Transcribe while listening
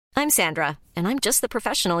I'm Sandra, and I'm just the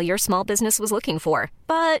professional your small business was looking for.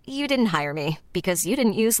 But you didn't hire me because you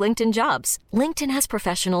didn't use LinkedIn Jobs. LinkedIn has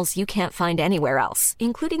professionals you can't find anywhere else,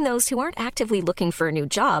 including those who aren't actively looking for a new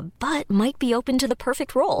job, but might be open to the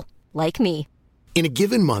perfect role, like me. In a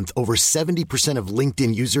given month, over 70% of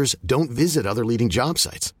LinkedIn users don't visit other leading job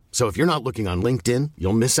sites. So if you're not looking on LinkedIn,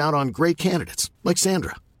 you'll miss out on great candidates like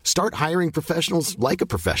Sandra. Start hiring professionals like a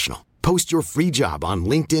professional. Post your free job on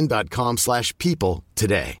linkedin.com/people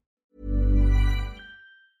today.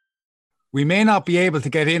 We may not be able to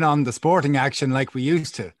get in on the sporting action like we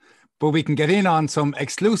used to, but we can get in on some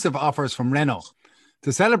exclusive offers from Renault.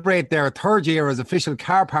 To celebrate their third year as official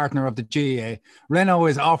car partner of the GAA, Renault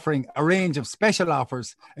is offering a range of special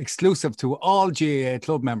offers exclusive to all GAA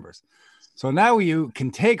club members. So now you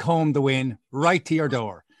can take home the win right to your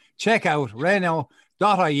door. Check out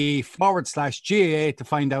Renault.ie/GAA to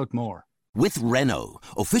find out more. With Renault,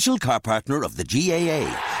 official car partner of the GAA,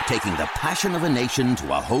 taking the passion of a nation to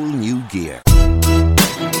a whole new gear. A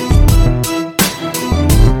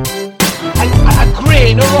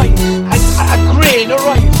grain of rice, a grain of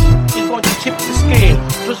rice is going to tip the scale.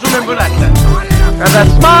 Just remember that, lad. There's a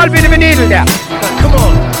small bit of a needle there. Come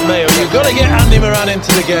on, Mayo, you've got to get Andy Moran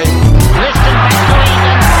into the game. Listen between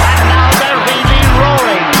them, and now they're really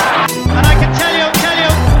roaring. And I can tell you,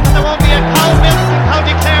 there won't be a cow milk from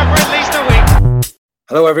County Clare for at least a week.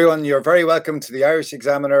 Hello everyone, you're very welcome to the Irish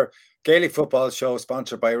Examiner Gaelic Football Show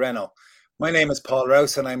sponsored by Renault. My name is Paul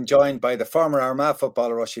Rouse and I'm joined by the former Armagh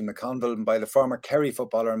footballer Oisin McConville and by the former Kerry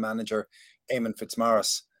footballer and manager Eamon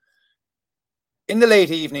Fitzmaurice. In the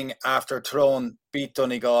late evening after Tyrone beat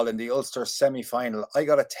Donegal in the Ulster semi-final, I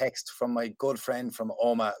got a text from my good friend from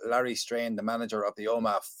Omagh, Larry Strain, the manager of the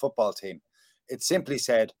Omagh football team. It simply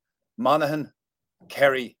said, Monaghan,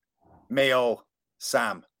 Kerry, Mayo,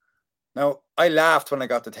 Sam. Now, I laughed when I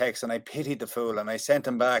got the text and I pitied the fool and I sent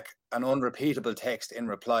him back an unrepeatable text in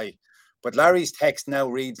reply. But Larry's text now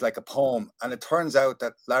reads like a poem, and it turns out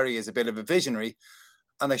that Larry is a bit of a visionary,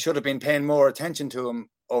 and I should have been paying more attention to him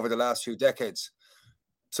over the last few decades.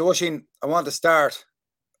 So, Oisin, I want to start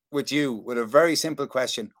with you with a very simple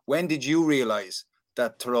question. When did you realise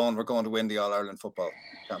that Tyrone were going to win the All-Ireland Football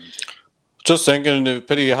Championship? Just thinking, the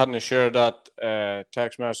pity you hadn't shared that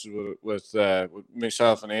text message with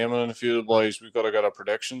myself and Eamon and a few of the boys. We've got to get our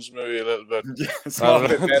predictions maybe a little bit. Yeah, a small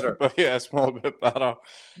bit better. But yeah, a small bit better.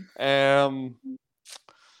 I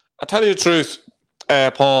tell you the truth,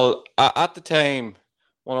 Paul, at the time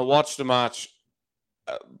when I watched the match,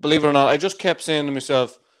 believe it or not, I just kept saying to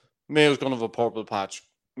myself, Mayo's going to have a purple patch.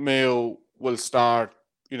 Mayo will start,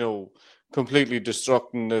 completely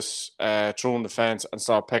destructing this Tyrone defence and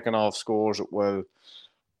start picking off scores at will.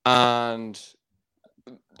 And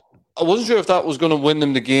I wasn't sure if that was going to win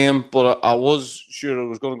them the game, but I was sure it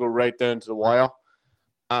was going to go right down to the wire.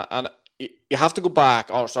 And you have to go back.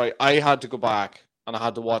 I had to go back and I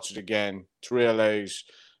had to watch it again to realise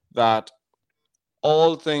that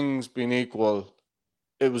all things being equal,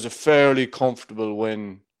 it was a fairly comfortable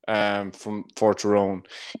win for Tyrone,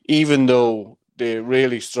 even though they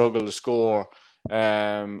really struggled to score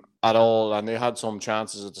at all, and they had some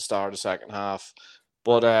chances at the start of the second half.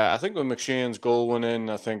 But I think when McShane's goal went in,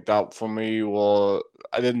 I think that for me I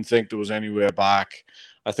didn't think there was any way back.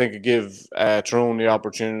 I think it gave Tyrone the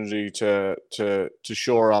opportunity to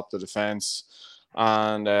shore up the defence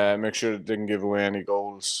and make sure it didn't give away any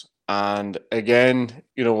goals. And again,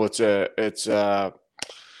 it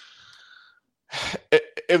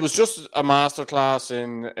was just a masterclass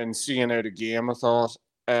in seeing out a game, I thought.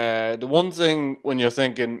 The one thing when you're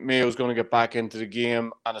thinking Mayo's going to get back into the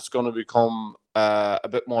game and it's going to become a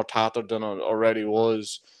bit more tattered than it already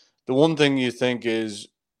was, the one thing you think is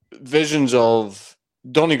visions of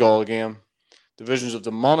Donegal game, the visions of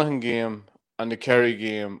the Monaghan game and the Kerry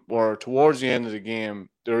game, where towards the end of the game,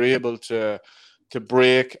 they're able to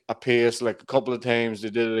break a pace. Like a couple of times they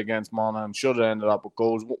did it against Monaghan, should have ended up with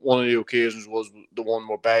goals. One of the occasions was the one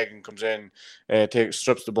where Bagan comes in,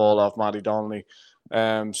 strips the ball off Matty Donnelly.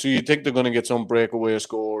 So you think they're going to get some breakaway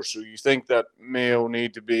scores. So you think that Mayo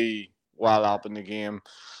need to be well up in the game.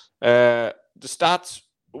 The stats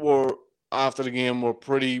after the game were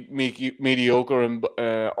pretty mediocre on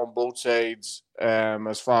both sides.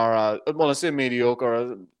 As far as, when I say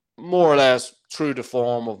mediocre, more or less true to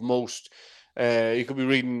form of most. You could be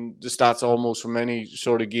reading the stats almost from any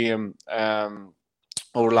sort of game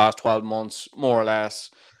over the last 12 months, more or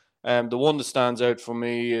less. The one that stands out for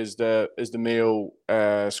me is the Mayo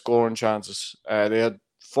scoring chances. They had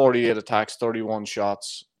 48 attacks, 31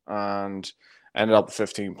 shots, and ended up with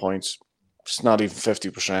 15 points. It's not even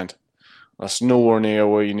 50%. That's nowhere near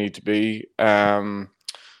where you need to be.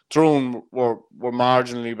 Tyrone were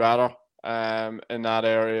marginally better in that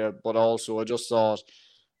area, but also I just thought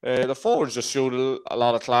the forwards just showed a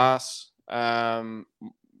lot of class. I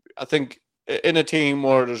think in a team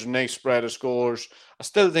where there's a nice spread of scores, I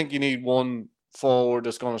still think you need one forward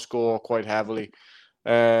that's going to score quite heavily.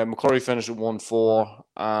 McCurry finished with 1-4,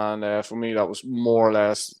 and for me that was more or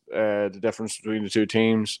less the difference between the two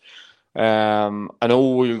teams. I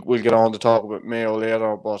know we'll get on to talk about Mayo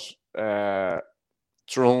later, but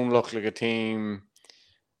Tyrone looked like a team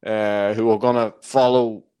who are going to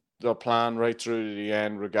follow their plan right through to the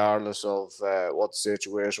end, regardless of what the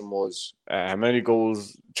situation was, how many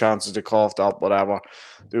goals, chances they coughed up, whatever.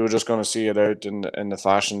 They were just going to see it out in the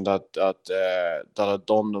fashion that had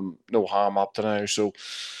done them no harm up to now. So,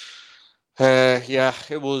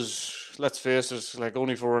 it was. Let's face it, like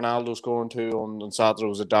only for Ronaldo scoring 2 on Saturday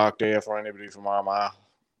was a dark day for anybody from Armagh.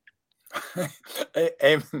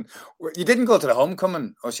 You didn't go to the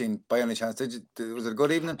homecoming, Oisín, by any chance, did you? Was it a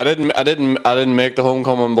good evening? I didn't make the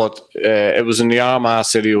homecoming, but it was in the Armagh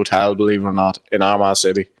City Hotel, believe it or not, in Armagh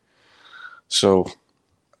City. So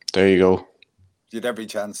there you go. You had every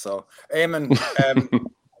chance. So, Eamon,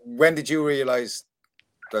 when did you realise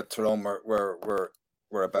that Tyrone were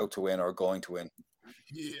about to win or going to win?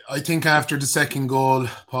 I think after the second goal,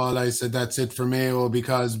 Paul, I said that's it for Mayo,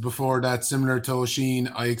 because before that, similar to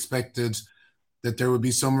Oisín, I expected that there would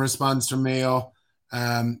be some response from Mayo.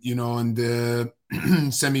 In the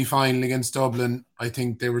semi-final against Dublin, I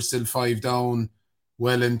think they were still 5 down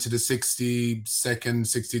well into the 62nd,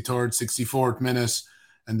 63rd, 64th minute,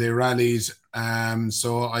 and they rallied.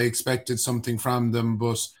 So I expected something from them.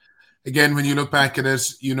 But again, when you look back at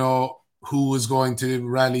it, who was going to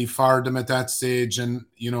rally for them at that stage. And,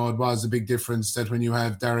 it was a big difference that when you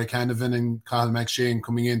have Derek Hanavan and Cathal McShane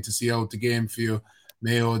coming in to see out the game for you,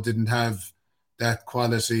 Mayo didn't have that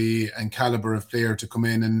quality and calibre of player to come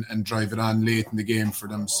in and drive it on late in the game for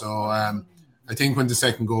them. So I think when the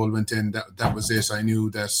second goal went in, that was it. I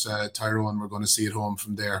knew that Tyrone were going to see it home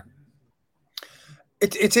from there.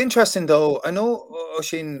 It's interesting, though. I know,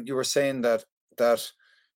 Oisín, you were saying that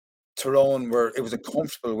Tyrone it was a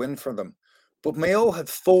comfortable win for them, but Mayo had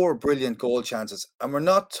 4 brilliant goal chances, and we're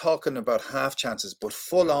not talking about half chances, but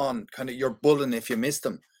full on kind of you're bulling if you miss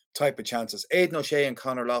them type of chances. Aidan O'Shea and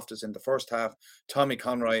Conor Loftus in the first half, Tommy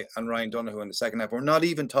Conroy and Ryan Donoghue in the second half. We're not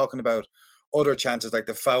even talking about other chances like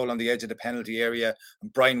the foul on the edge of the penalty area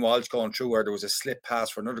and Brian Walsh going through where there was a slip pass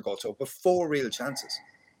for another goal. So, but 4 real chances.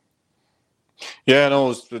 Yeah,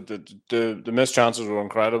 no, the missed chances were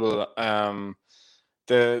incredible.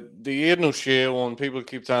 The Aidan O'Shea one, people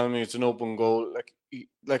keep telling me it's an open goal.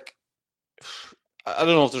 Like I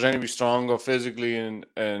don't know if there's anybody stronger physically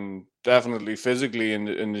and definitely physically in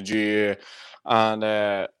the GAA,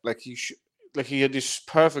 and he had this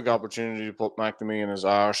perfect opportunity to put McNamee in his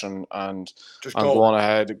arse and go on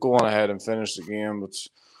ahead and finish the game. But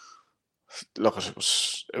look,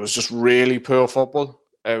 it was just really poor football.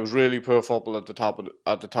 It was really poor football at the top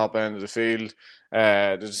end of the field.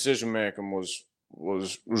 The decision making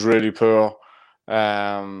was really poor,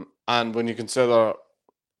 and when you consider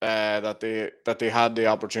that they had the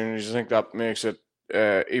opportunities, I think that makes it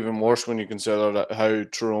even worse when you consider that how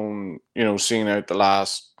Tyrone seen out the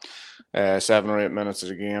last 7 or 8 minutes of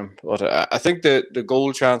the game. But I think the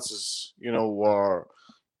goal chances were,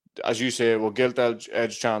 as you say, were gilt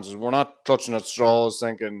edge chances. We're not clutching at straws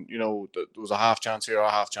thinking there was a half chance here or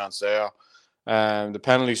a half chance there. The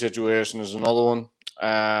penalty situation is another one.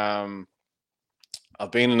 I've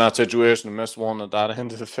been in that situation and missed one at that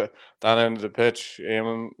end of the pitch.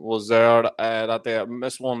 Eamon was there that day. I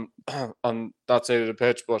missed one on that side of the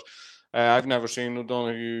pitch, but I've never seen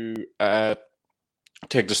O'Donoghue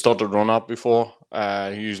take the stuttered run up before.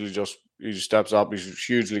 He just steps up. He's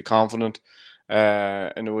hugely confident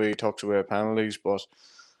in the way he tucks away penalties, but.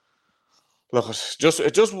 Look, it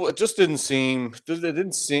just didn't seem. They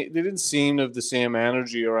didn't seem to have the same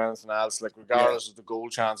energy or anything else. Like regardless of the goal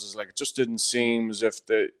chances, like it just didn't seem as if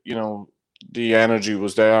the energy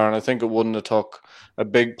was there. And I think it wouldn't have took a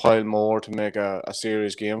big pile more to make a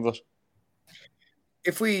serious game of it.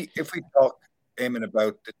 If we talk, Eamon,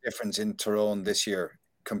 about the difference in Tyrone this year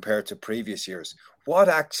compared to previous years, what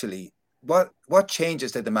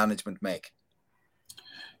changes did the management make?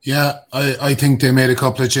 Yeah, I think they made a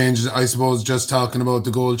couple of changes. I suppose just talking about the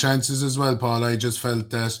goal chances as well, Paul, I just felt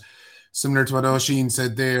that similar to what Oisín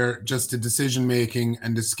said there, just the decision-making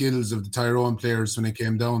and the skills of the Tyrone players when it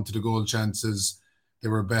came down to the goal chances, they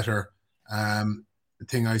were better. The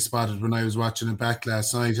thing I spotted when I was watching it back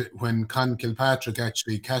last night, when Con Kilpatrick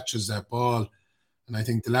actually catches that ball, and I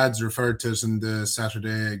think the lads referred to it in the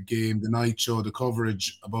Saturday game, the night show, the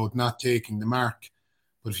coverage about not taking the mark.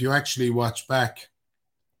 But if you actually watch back,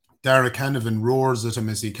 Derek Hanavan roars at him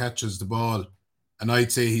as he catches the ball. And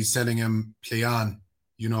I'd say he's telling him, play on,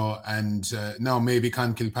 and now maybe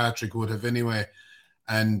Con Kilpatrick would have anyway.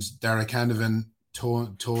 And Derek Hanavan,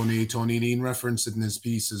 Tony Lean referenced it in his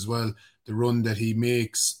piece as well, the run that he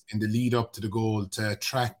makes in the lead up to the goal to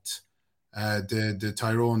attract the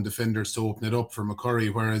Tyrone defenders to open it up for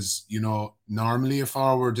McCurry, whereas, normally a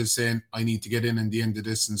forward is saying, I need to get in the end of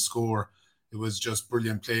this and score. It was just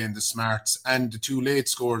brilliant play in the smarts and the 2 late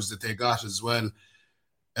scores that they got as well.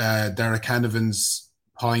 Derek Hanavan's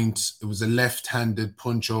point, it was a left-handed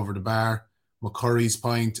punch over the bar. McCurry's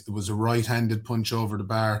point, it was a right-handed punch over the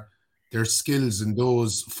bar. Their skills and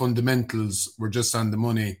those fundamentals were just on the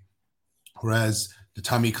money. Whereas the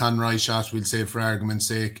Tommy Conroy shot, we'll say for argument's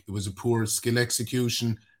sake, it was a poor skill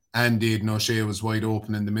execution, and Aidan O'Shea was wide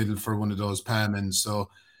open in the middle for one of those palm-ins. So,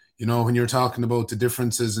 when you're talking about the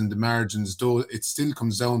differences and the margins, though, it still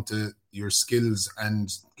comes down to your skills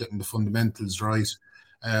and getting the fundamentals right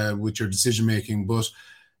with your decision-making. But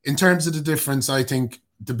in terms of the difference, I think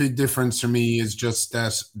the big difference for me is just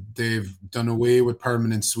that they've done away with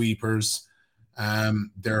permanent sweepers.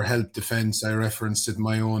 Their help defence, I referenced it in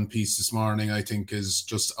my own piece this morning, I think is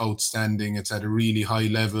just outstanding. It's at a really high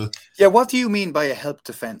level. Yeah, what do you mean by a help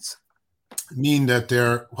defence? I mean that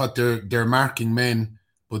they're marking men,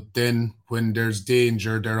 but then when there's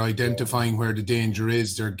danger, they're identifying where the danger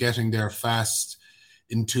is. They're getting there fast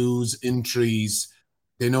in 2s, in 3s.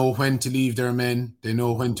 They know when to leave their men. They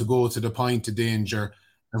know when to go to the point of danger.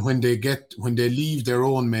 And when they leave their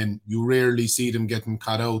own men, you rarely see them getting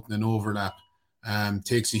caught out in an overlap.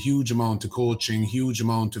 Takes a huge amount of coaching, huge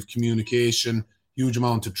amount of communication, huge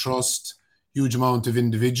amount of trust, huge amount of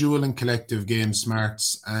individual and collective game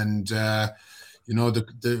smarts. And,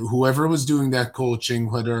 whoever was doing that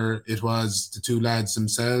coaching, whether it was the 2 lads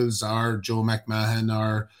themselves or Joe McMahon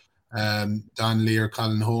or Donnelly or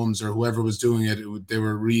Colin Holmes or whoever was doing it, they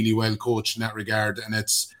were really well coached in that regard. And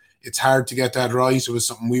it's hard to get that right. It was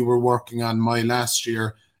something we were working on last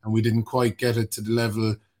year, and we didn't quite get it to the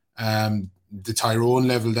level, the Tyrone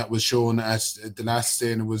level that was shown at the last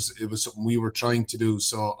day, and it was something we were trying to do.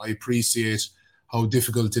 So I appreciate how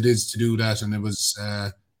difficult it is to do that, and it was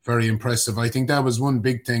very impressive. I think that was one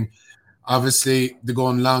big thing. Obviously, the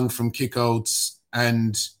going long from kickouts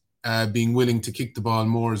and being willing to kick the ball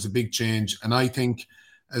more is a big change. And I think,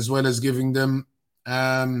 as well as giving them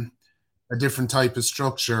a different type of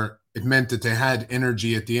structure, it meant that they had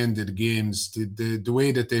energy at the end of the games. The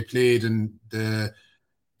way that they played in the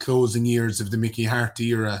closing years of the Mickey Harty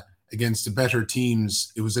era against the better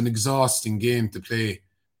teams, it was an exhausting game to play,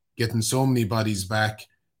 getting so many bodies back,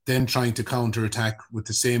 then trying to counter-attack with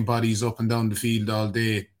the same bodies up and down the field all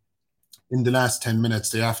day. In the last 10 minutes,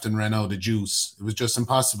 they often ran out of juice. It was just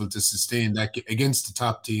impossible to sustain that against the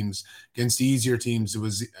top teams. Against the easier teams,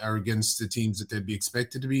 or against the teams that they'd be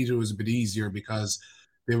expected to beat, it was a bit easier because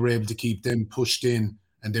they were able to keep them pushed in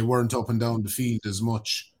and they weren't up and down the field as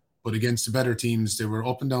much. But against the better teams, they were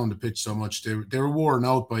up and down the pitch so much. They were worn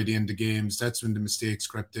out by the end of games. That's when the mistakes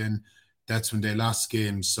crept in. That's when they lost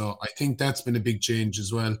games. So I think that's been a big change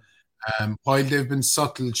as well. While they've been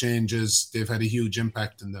subtle changes, they've had a huge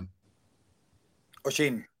impact on them.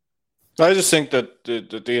 Oisín. I just think that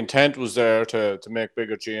the intent was there to make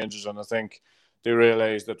bigger changes, and I think they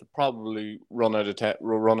realised that they're probably running out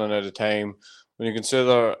of time. When you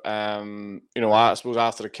consider, I suppose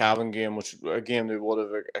after the Cavan game, which a game they would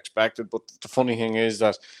have expected, but the funny thing is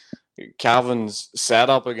that Cavan's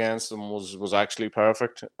setup against them was actually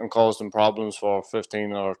perfect and caused them problems for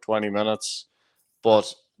 15 or 20 minutes,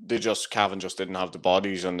 but Cavan just didn't have the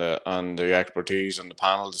bodies and the expertise and the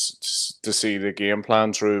panel to see the game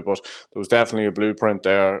plan through. But there was definitely a blueprint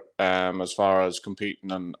there as far as competing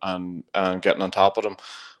and getting on top of them.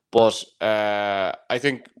 But I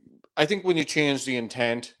think when you change the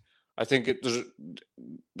intent, I think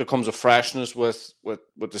there comes a freshness with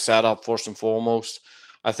the setup first and foremost.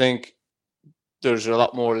 I think there's a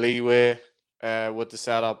lot more leeway with the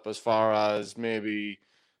setup as far as maybe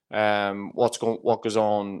what goes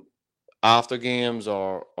on after games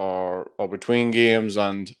or between games,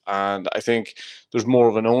 and I think there's more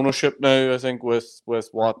of an ownership now. I think with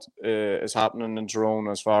what is happening in Tyrone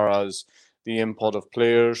as far as the input of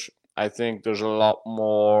players. I think there's a lot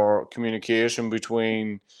more communication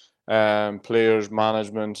between players,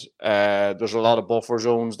 management. There's a lot of buffer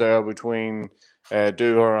zones there between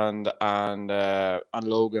Dooher and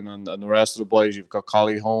Logan and the rest of the boys. You've got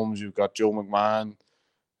Collie Holmes, you've got Joe McMahon,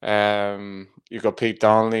 you've got Pete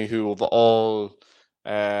Donnelly, who have all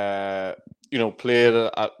played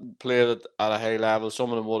at a high level.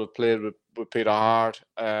 Some of them would have played with Peter Hart.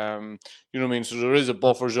 You know what I mean? So there is a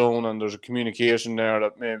buffer zone and there's a communication there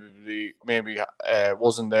that maybe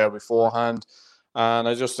wasn't there beforehand. And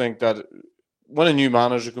I just think that when a new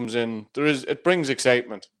manager comes in, it brings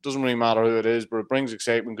excitement. It doesn't really matter who it is, but it brings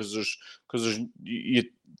excitement because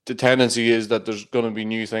the tendency is that there's going to be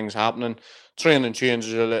new things happening. Training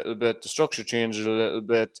changes a little bit, the structure changes a little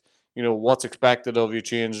bit. What's expected of you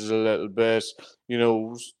changes a little bit.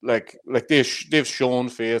 Like they've shown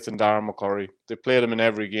faith in Darren McCurry. They played him in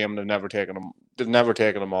every game. They've never taken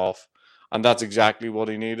him off, and that's exactly what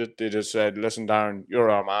he needed. They just said, "Listen, Darren, you're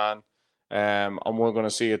our man, and we're going to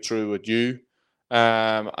see it through with you."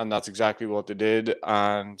 And that's exactly what they did.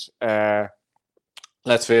 And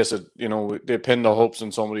let's face it, they pinned their hopes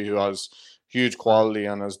on somebody who has huge quality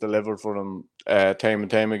and has delivered for them time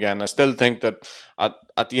and time again. I still think that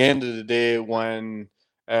at the end of the day, when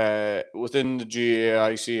within the GAA,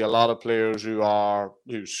 I see a lot of players who are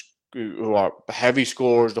heavy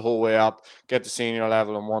scorers the whole way up, get to senior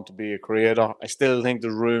level and want to be a creator. I still think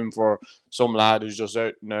there's room for some lad who's just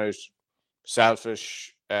out and out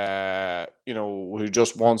selfish, who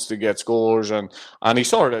just wants to get scores, and he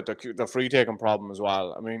sorted out the free taking problem as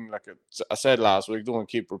well. I mean, like I said last week, don't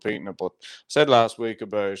keep repeating it, but I said last week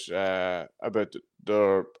about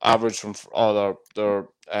their average from their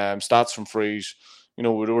stats from frees. We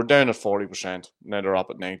were down at 40%. Now they're up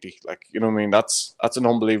at 90%. Like, you know what I mean? That's an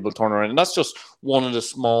unbelievable turnaround, and that's just one of the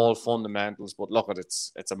small fundamentals. But look,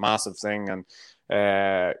 it's a massive thing, and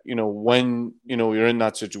when you're in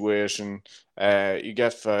that situation, you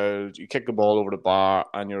get fouled, you kick the ball over the bar,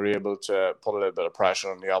 and you're able to put a little bit of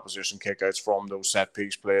pressure on the opposition kickouts from those set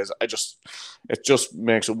piece plays. It just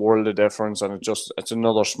makes a world of difference, and it's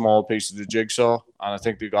another small piece of the jigsaw. And I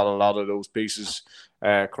think they got a lot of those pieces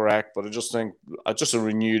correct. But I just think just a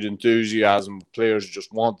renewed enthusiasm. Players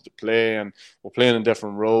just wanted to play, and we're playing in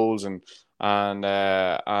different roles, and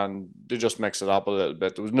they just mix it up a little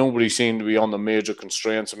bit. There was nobody seemed to be on the major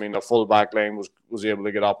constraints. I mean, the full back line was able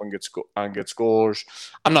to get up and get scores.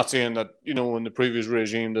 I'm not saying that in the previous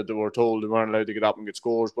regime that they were told they weren't allowed to get up and get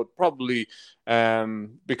scores, but probably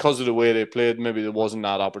because of the way they played, maybe there wasn't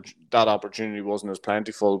that opportunity wasn't as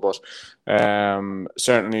plentiful. But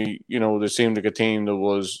certainly, they seemed like a team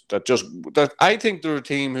that I think they're a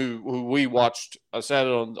team who we watched. I said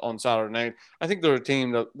it on Saturday night. I think they're a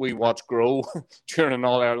team that we watched grow during an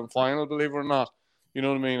All-Ireland final, believe it or not. You know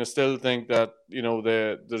what I mean? I still think that,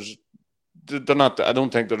 they're not. I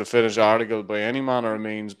don't think they're a finished article by any manner of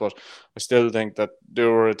means, but I still think that they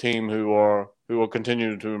were a team who will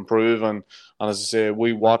continue to improve, and as I say,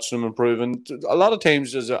 we watched them improve. And a lot of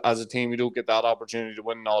times, as a team, you don't get that opportunity to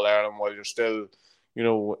win an All-Ireland while you're still,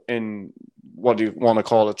 in what do you want to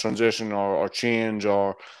call it, transition or change,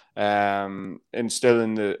 or still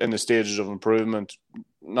in the stages of improvement.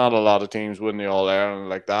 Not a lot of teams win the All-Ireland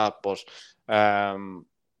like that, but I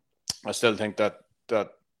still think that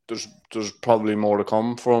there's probably more to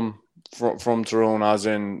come from Tyrone, as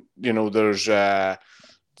in, there's a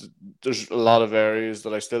lot of areas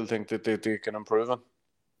that I still think that they can improve in.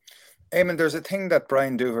 Eamon, there's a thing that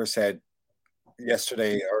Brian Dooher said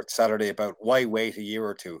yesterday or Saturday about why wait a year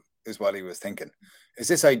or two is what he was thinking. Is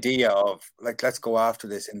this idea of, like, let's go after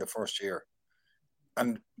this in the first year.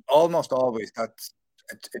 And almost always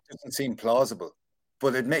it doesn't seem plausible.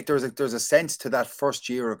 But there's a sense to that first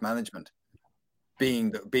year of management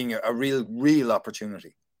being a real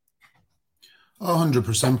opportunity.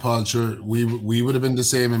 100%, Paul. Sure, we would have been the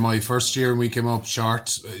same in my first year, and we came up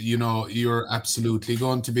short. You're absolutely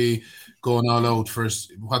going to be going all out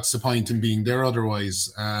first. What's the point in being there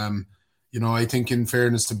otherwise? I think, in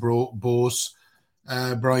fairness to both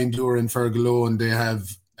Brian Dooher and Fergal Lohan, they have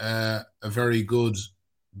a very good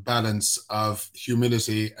balance of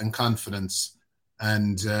humility and confidence.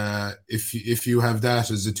 And if you have that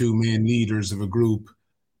as the two main leaders of a group,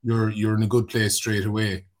 you're in a good place straight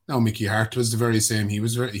away. Now, Mickey Hart was the very same. He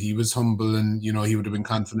was humble, and he would have been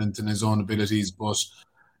confident in his own abilities. But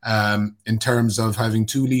in terms of having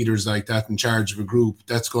two leaders like that in charge of a group,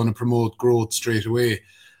 that's going to promote growth straight away.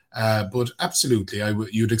 But absolutely,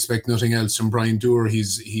 you'd expect nothing else from Brian Dooher.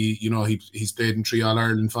 He's played in 3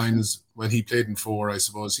 All-Ireland finals. Well, he played in 4, I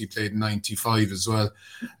suppose. He played in 95 as well,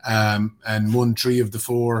 and won 3 of the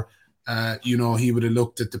 4. He would have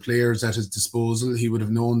looked at the players at his disposal. He would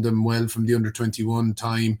have known them well from the under-21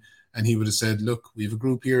 time, and he would have said, look, we have a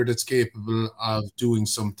group here that's capable of doing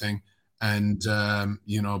something. And,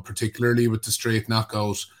 particularly with the straight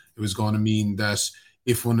knockout, it was going to mean that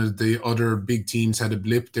if one of the other big teams had a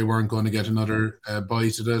blip, they weren't going to get another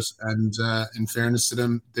bite at it. And in fairness to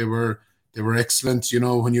them, they were they were excellent, you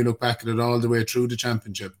know, when you look back at it all the way through the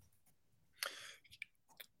championship.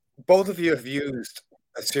 Both of you have used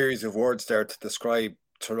a series of words there to describe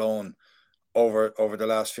Tyrone over the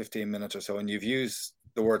last 15 minutes or so, and you've used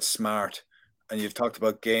the word smart, and you've talked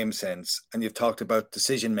about game sense, and you've talked about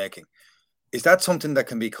decision making. Is that something that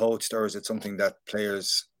can be coached, or is it something that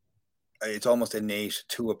players, it's almost innate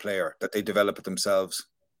to a player that they develop it themselves?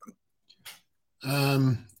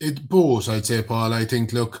 It both, I'd say, Paul. I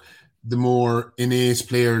think, look, the more innate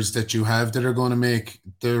players that you have that are going to make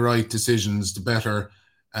the right decisions, the better.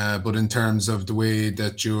 But in terms of the way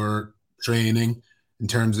that you're training, in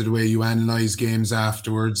terms of the way you analyze games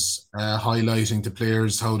afterwards, highlighting to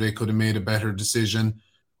players how they could have made a better decision,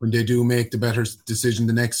 when they do make the better decision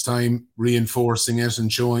the next time, reinforcing it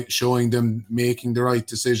and showing them making the right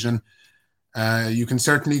decision. You can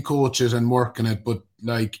certainly coach it and work on it, but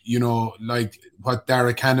like what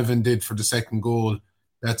Derek Canavan did for the second goal,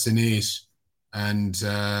 that's innate, and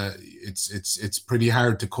it's pretty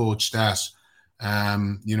hard to coach that.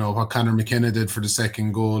 What Conor McKenna did for the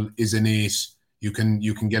second goal is innate. You can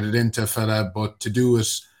get it into a fella, but to do it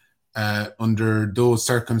under those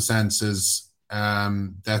circumstances,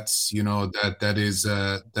 that's that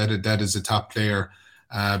is a top player.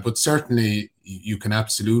 But certainly you can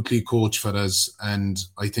absolutely coach fellas, and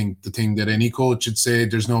I think the thing that any coach should say,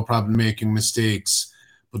 there's no problem making mistakes,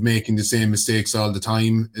 but making the same mistakes all the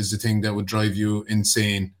time is the thing that would drive you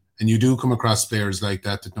insane. And you do come across players like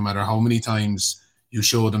that no matter how many times you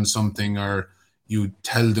show them something, or you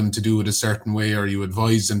tell them to do it a certain way, or you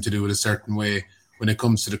advise them to do it a certain way, when it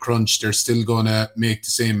comes to the crunch, they're still going to make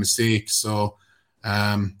the same mistake. So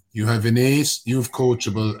you have innate, you have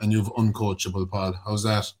coachable, and you have uncoachable, Paul. How's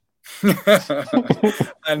that?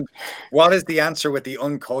 And what is the answer with the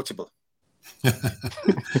uncoachable?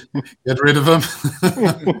 Get rid of him.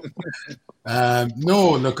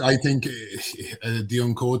 No, look, I think the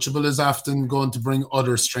uncoachable is often going to bring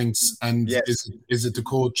other strengths, and yes. Is it the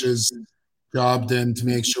coach's job then to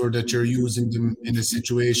make sure that you're using them in a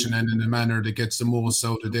situation and in a manner that gets the most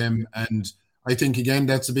out of them? And I think, again,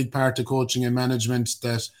 that's a big part of coaching and management,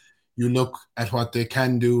 that you look at what they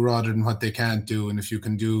can do rather than what they can't do. And if you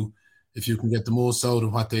can get the most out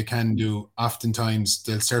of what they can do, oftentimes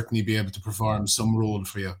they'll certainly be able to perform some role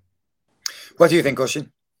for you. What do you think,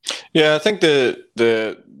 Oisin? Yeah, I think there's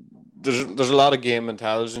a lot of game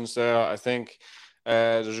intelligence there. I think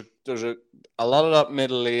there's a lot of that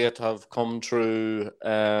middle eight have come through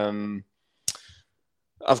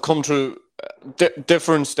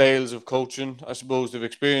different styles of coaching. I suppose they've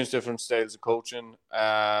experienced different styles of coaching.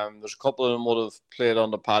 There's a couple of them would have played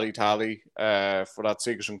under Paddy Tally for that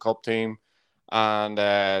Sigerson Cup team, and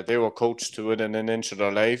they were coached to within an inch of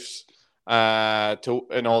their lives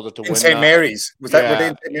in order to win. In St. Mary's, were they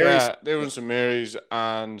in St. Mary's? Yeah, they were in St. Mary's,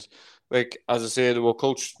 and like, as I say, they were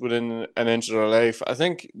coached within an inch of their life. I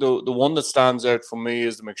think the one that stands out for me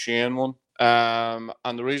is the McShane one.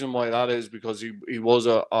 And the reason why that is because he was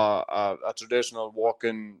a traditional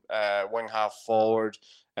walking wing half forward,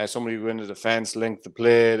 somebody who in the defence, linked the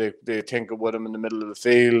play. They tinker with him in the middle of the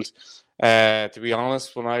field. To be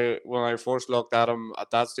honest, when I first looked at him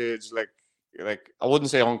at that stage, like I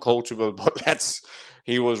wouldn't say uncoachable, but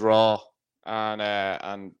he was raw.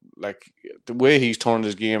 And like the way he's turned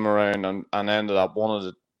his game around and ended up one of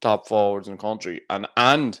the top forwards in the country and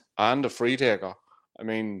a free taker. I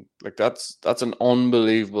mean, like that's an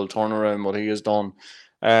unbelievable turnaround what he has done.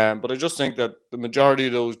 But I just think that the majority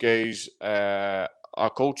of those guys are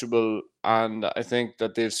coachable, and I think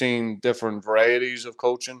that they've seen different varieties of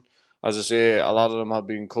coaching. As I say, a lot of them have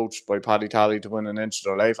been coached by Paddy Tally to win an inch of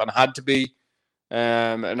their life, and had to be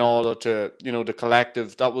in order to, the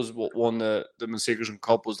collective. That was what won the Sigerson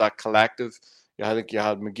Cup, was that collective. I think you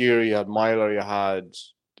had McGeary, you had Myler, you had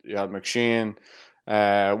McShane,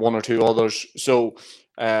 one or two others. So,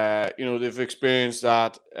 they've experienced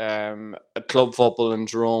that. A club football in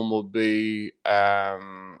Tyrone would be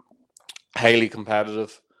highly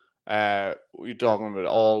competitive. You're talking about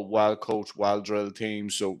all well-coached, well-drilled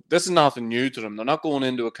teams. So this is nothing new to them. They're not going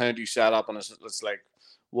into a county setup and it's like,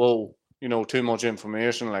 whoa, too much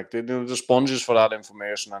information. Like they're sponges for that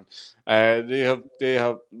information. And they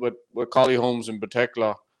have with Collie Holmes in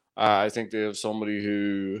particular, I think they have somebody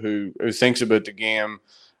who thinks about the game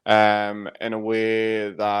in a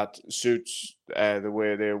way that suits the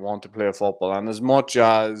way they want to play football. And as much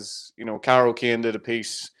as, Carol Kane did a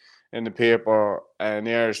piece in the paper in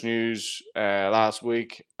the Irish News last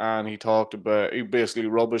week, and he basically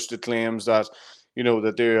rubbished the claims that,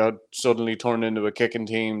 that they had suddenly turned into a kicking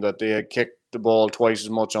team, that they had kicked the ball twice as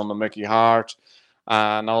much on the Mickey Hart.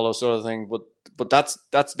 and all those sort of things. But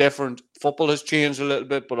that's different. Football has changed a little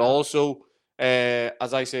bit, but also,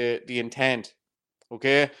 as I say, the intent.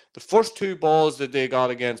 Okay, the first 2 balls that they got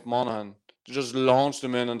against Monaghan, they just launched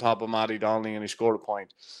them in on top of Matty Donnelly, and he scored a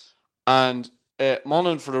point. And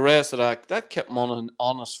Monaghan, for the rest of that kept Monaghan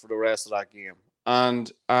honest for the rest of that game. And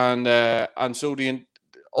so the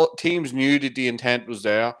teams knew that the intent was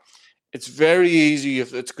there. It's very easy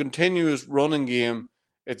if it's a continuous running game.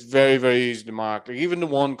 It's very, very easy to mark. Like even the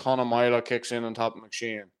one Conor Myler kicks in on top of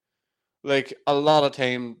McShane. Like a lot of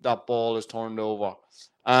time that ball is turned over.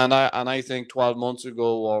 And I think 12 months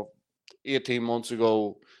ago or 18 months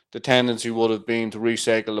ago, the tendency would have been to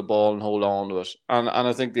recycle the ball and hold on to it. And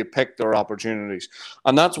I think they picked their opportunities.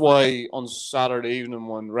 And that's why on Saturday evening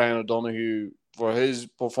when Ryan O'Donoghue, for his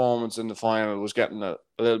performance in the final, was getting a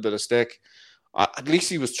little bit of stick, at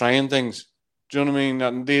least he was trying things. Do you know what I mean?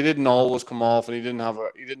 And they didn't always come off, and he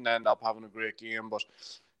didn't end up having a great game, but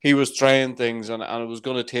he was trying things, and it was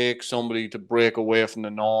going to take somebody to break away from the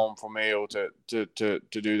norm for Mayo to do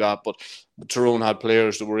that. But Tyrone had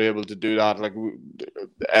players that were able to do that. Like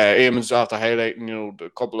Eamon's after highlighting, a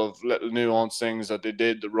couple of little nuanced things that they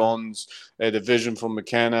did, the runs, the vision from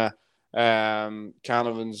McKenna,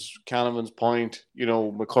 Canavan's point,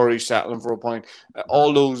 McCurry settling for a point,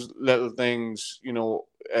 all those little things,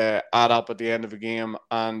 add up at the end of a game,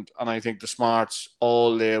 and I think the smarts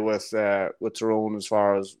all lay with Tyrone as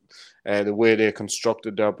far as the way they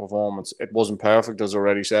constructed their performance. It wasn't perfect, as I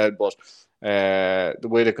already said, but the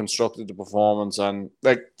way they constructed the performance, and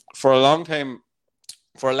like for a long time,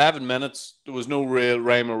 for 11 minutes, there was no real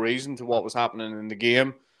rhyme or reason to what was happening in the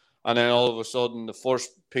game. And then all of a sudden, the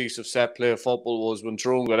first piece of set play football was when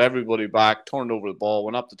Tyrone got everybody back, turned over the ball,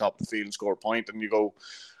 went up the top of the field and scored a point. And you go,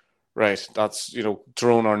 right, that's,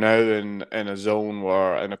 Tyrone are now in a zone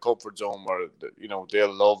in a comfort zone where,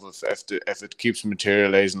 they'll love if it keeps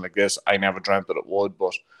materialising like this. I never dreamt that it would,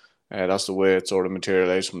 but that's the way it sort of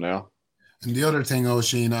materialized from there. And the other thing,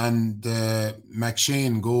 Oisin, on the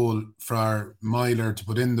McShane goal for Myler to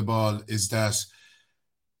put in the ball is that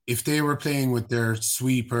if they were playing with their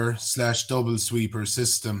sweeper/double sweeper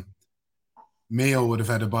system, Mayo would have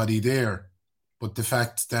had a body there. But the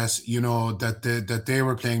fact that, that they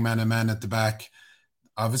were playing man-to-man at the back,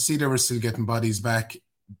 obviously they were still getting bodies back,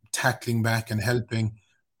 tackling back and helping,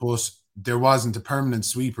 but there wasn't a permanent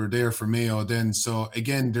sweeper there for Mayo then. So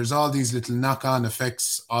again, there's all these little knock-on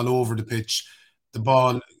effects all over the pitch. The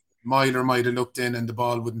ball, Myler might have looked in and the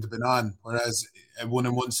ball wouldn't have been on, whereas a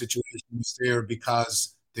one-on-one situation was there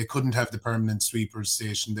because they couldn't have the permanent sweeper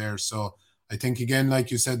station there. So I think, again,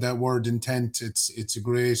 like you said, that word intent, it's a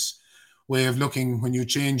great way of looking. When you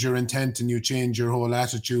change your intent and you change your whole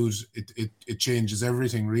attitude, it changes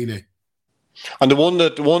everything, really. And the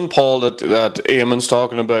one Paul that Eamon's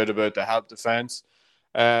talking about the help defence,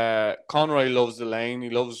 Conroy loves the lane. He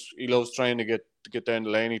loves trying to get down the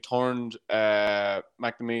lane. He turned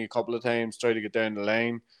McNamee a couple of times, tried to get down the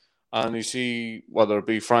lane. And you see, whether it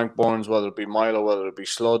be Frank Burns, whether it be Milo, whether it be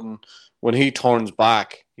Sludden, when he turns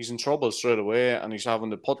back, he's in trouble straight away, and he's having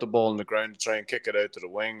to put the ball on the ground to try and kick it out to the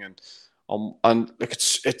wing, and like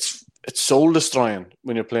it's soul destroying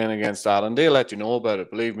when you're playing against that, and they'll let you know about it.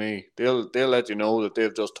 Believe me, they'll let you know that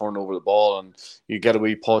they've just turned over the ball, and you get a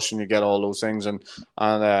wee push, and you get all those things, and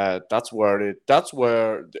that's where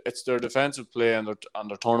it's their defensive play and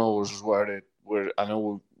their turnovers is where I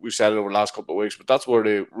know we've said it over the last couple of weeks, but that's where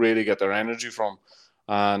they really get their energy from.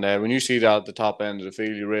 And when you see that at the top end of the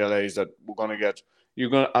field, you realise that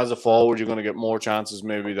as a forward, you're going to get more chances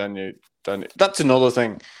maybe than that's another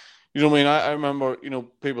thing. You know what I mean? I remember,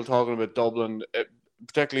 people talking about Dublin,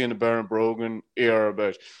 particularly in the Bernard Brogan era,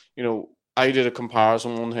 about, I did a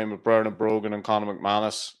comparison one time with Bernard Brogan and Conor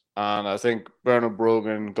McManus, and I think Bernard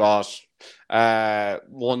Brogan got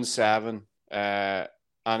 1-7, and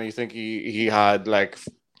I think he had like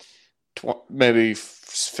maybe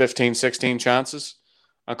 15, 16 chances.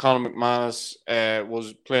 And Conor McManus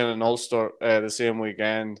was playing in Ulster the same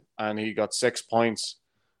weekend, and he got 6 points,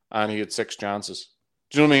 and he had 6 chances.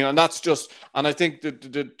 Do you know what I mean? And that's and I think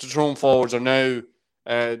the Tyrone forwards are now,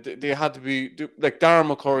 they had to be, like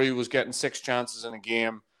Darren McCurry was getting 6 chances in a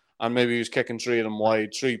game, and maybe he was kicking 3 of them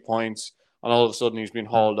wide, 3 points, and all of a sudden he's been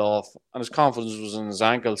hauled off, and his confidence was in his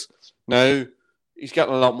ankles. Now, he's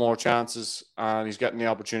getting a lot more chances, and he's getting the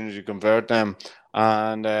opportunity to convert them.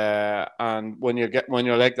 And when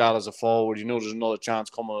you're like that as a forward, there's another chance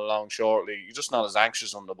coming along shortly. You're just not as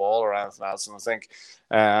anxious on the ball or anything else. And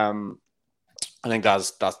I think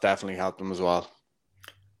that's definitely helped them as well.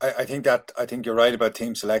 I think you're right about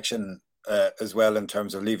team selection as well in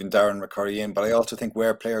terms of leaving Darren McCurry in, but I also think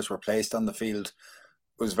where players were placed on the field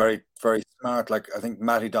was very, very smart. Like, I think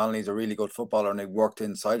Matty Donnelly's a really good footballer and he worked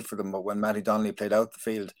inside for them. But when Matty Donnelly played out the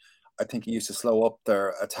field, I think he used to slow up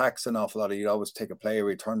their attacks an awful lot. He'd always take a player,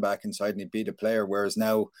 he'd turn back inside and he'd beat a player. Whereas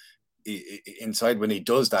now, inside, when he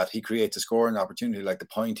does that, he creates a scoring opportunity, like the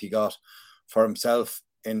point he got for himself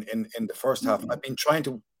in the first half. I've been trying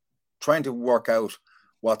to work out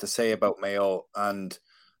what to say about Mayo and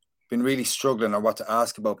been really struggling, or what to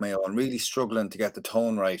ask about Mayo, and really struggling to get the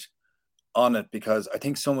tone right on it, because I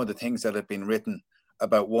think some of the things that have been written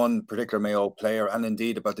about one particular Mayo player, and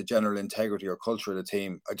indeed about the general integrity or culture of the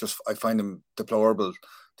team, I find them deplorable,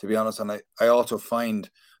 to be honest. And I also find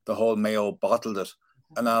the whole Mayo bottled it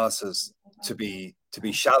analysis to be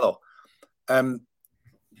shallow.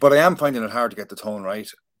 But I am finding it hard to get the tone right.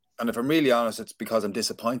 And if I'm really honest, it's because I'm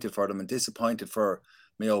disappointed for them, and disappointed for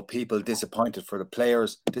Mayo people, disappointed for the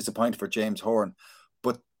players, disappointed for James Horan.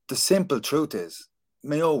 But the simple truth is,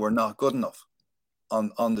 Mayo were not good enough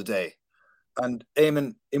on the day. And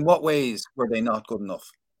Eamon, in what ways were they not good enough?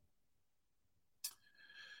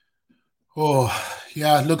 Oh,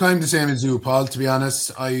 yeah, look, I'm the same as you, Paul, to be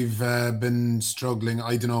honest. I've been struggling.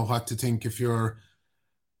 I don't know what to think if you're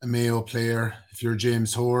a Mayo player, if you're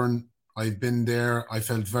James Horan. I've been there. I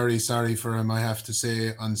felt very sorry for him, I have to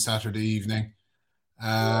say, on Saturday evening.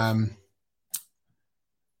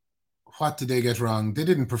 What did they get wrong? They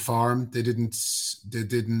didn't perform.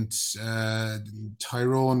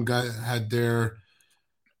 Tyrone had their...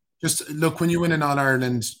 Just look, when you win in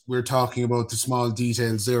All-Ireland, we're talking about the small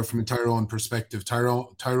details there from a Tyrone perspective.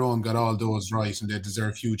 Tyrone got all those right, and they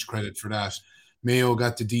deserve huge credit for that. Mayo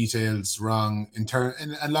got the details wrong. And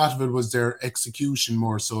a lot of it was their execution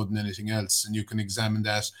more so than anything else. And you can examine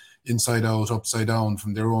that inside out, upside down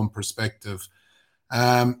from their own perspective.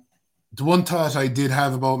 The one thought I did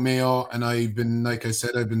have about Mayo, and I've been, like I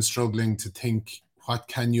said, I've been struggling to think, what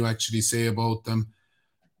can you actually say about them?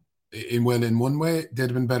 In one way, they'd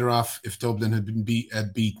have been better off if Dublin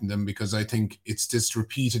had beaten them, because I think it's just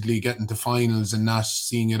repeatedly getting to finals and not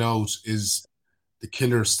seeing it out is the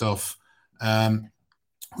killer stuff. When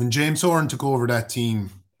James Horan took over that team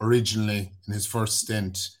originally in his first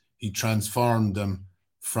stint, he transformed them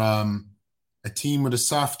from a team with a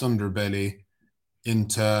soft underbelly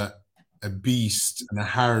into a beast and a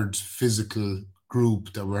hard physical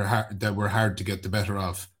group that were hard to get the better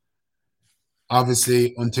of.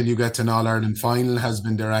 Obviously, until you get to an All-Ireland final, has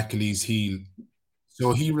been their Achilles heel.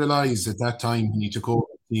 So he realised at that time, when he took over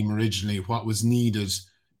the team originally, what was needed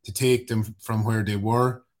to take them from where they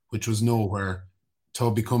were, which was nowhere,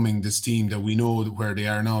 to becoming this team that we know where they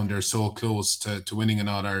are now, and they're so close to winning an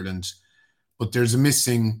All-Ireland. But there's a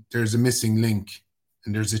missing link,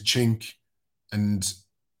 and there's a chink, and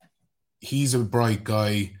he's a bright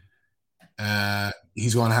guy.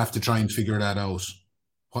 He's going to have to try and figure that out.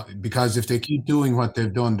 Because if they keep doing what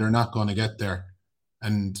they've done, they're not going to get there.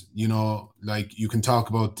 And, you know, like, you can talk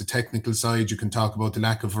about the technical side, you can talk about the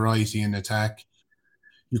lack of variety in attack,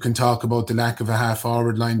 you can talk about the lack of a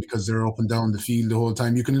half-forward line because they're up and down the field the whole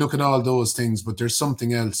time. You can look at all those things, but there's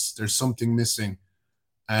something else. There's something missing.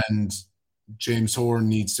 And James Horan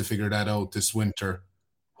needs to figure that out this winter.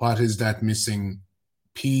 What is that missing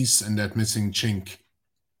piece and that missing chink?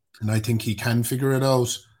 And I think he can figure it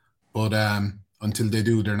out, but until they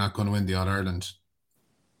do, they're not going to win the All-Ireland.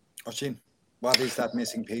 Oisín, what is that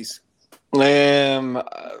missing piece? Really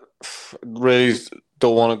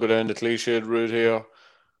don't want to go down the cliched route here.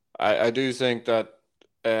 I do think that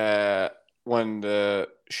when the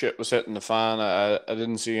shit was hitting the fan, I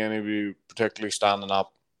didn't see anybody particularly standing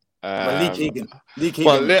up. Lee Keegan.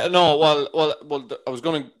 Well, I was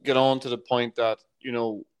going to get on to the point that, you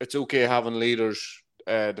know, it's okay having leaders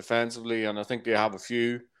defensively, and I think they have a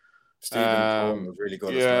few. Stephen Cohen was really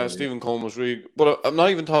good. Yeah, Stephen Cohen was really good. But I'm not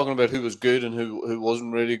even talking about who was good and who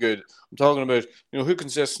wasn't really good. I'm talking about, you know, who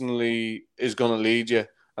consistently is going to lead you.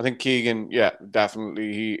 I think Keegan, yeah,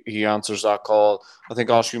 definitely he answers that call. I think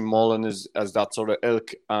Oisín Mullin is as that sort of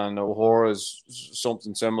ilk, and O'Hara is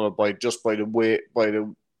something similar by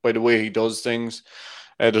the way he does things.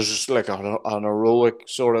 There's just like an heroic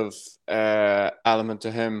sort of element to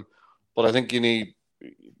him. But I think you need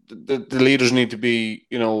the leaders need to be,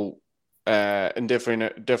 you know, in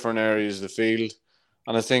different areas of the field.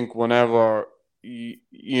 And I think whenever you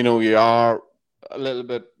are a little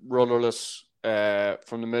bit rudderless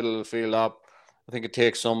from the middle of the field up, I think it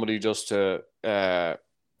takes somebody just to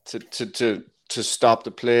stop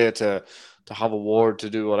the play, to have a word, to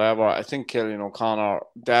do whatever. I think Cillian O'Connor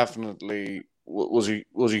definitely was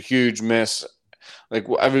a huge miss. Like,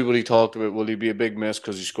 everybody talked about, will he be a big miss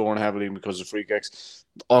because he's scoring heavily because of free kicks?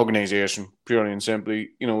 Organisation, purely and simply.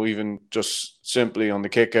 You know, even just simply on the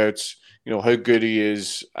kickouts, how good he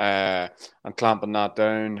is and clamping that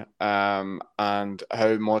down, and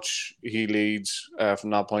how much he leads from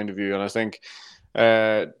that point of view. And I think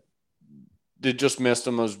they just missed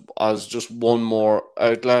him as just one more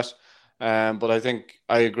outlet. But I think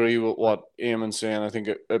I agree with what Eamon's saying. I think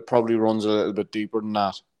it probably runs a little bit deeper than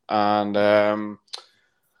that. And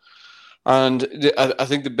I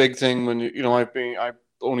think the big thing when I've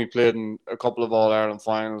only played in a couple of All-Ireland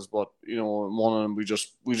finals, but in one of them we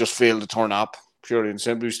just failed to turn up, purely and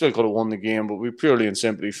simply. We still could have won the game, but we purely and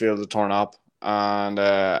simply failed to turn up.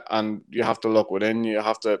 And you have to look within. You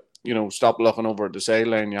have to stop looking over at the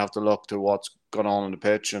sideline. You have to look to what's going on the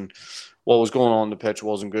pitch, and what was going on the pitch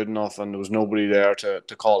wasn't good enough, and there was nobody there to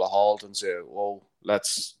call a halt and say, well,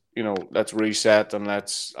 let's reset and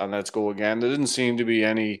let's go again. There didn't seem to be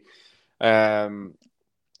any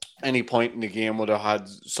point in the game where they had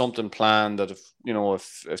something planned that if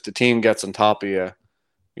the team gets on top of you,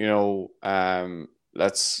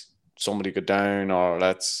 let's somebody go down or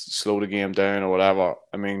let's slow the game down or whatever.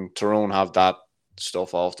 I mean, Tyrone have that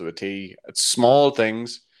stuff off to a tee. It's small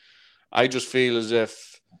things. I just feel as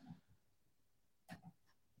if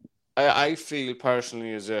I feel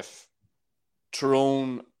personally as if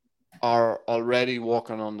Tyrone are already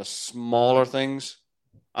working on the smaller things,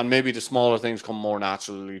 and maybe the smaller things come more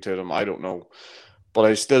naturally to them. I don't know. But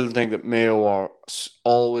I still think that Mayo are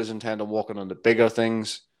always intent on working on the bigger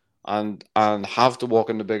things and have to work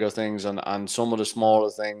on the bigger things, and some of the smaller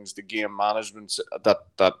things, the game management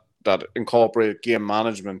that incorporate game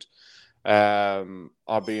management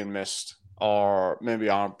are being missed, or maybe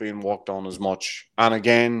aren't being worked on as much. And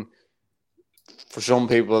again, for some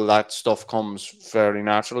people, that stuff comes fairly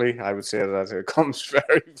naturally. I would say that it comes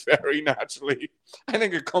very, very naturally. I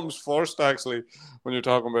think it comes first, actually, when you're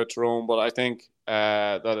talking about Tyrone. But I think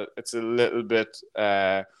that it's a little bit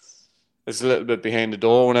behind the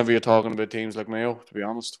door whenever you're talking about teams like Mayo, to be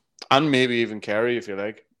honest, and maybe even Kerry, if you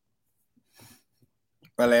like.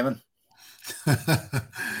 Well, Eamon.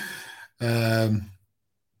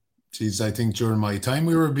 I think during my time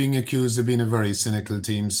we were being accused of being a very cynical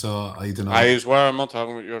team, so I don't know. I swear I'm not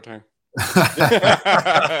talking about your time.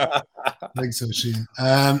 Thanks, so, Sheen.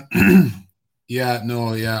 I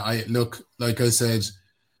look, like I said,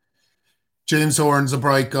 James Horan's a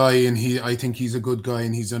bright guy, and I think he's a good guy,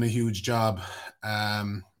 and he's done a huge job.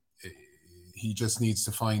 He just needs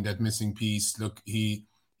to find that missing piece. Look, he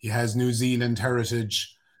has New Zealand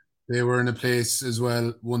heritage. They were in a place as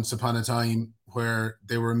well once upon a time where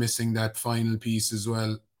they were missing that final piece as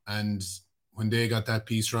well. And when they got that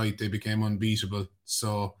piece right, they became unbeatable.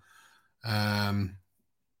 So I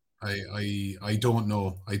don't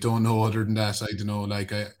know. I don't know other than that. I don't know.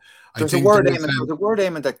 There's a word,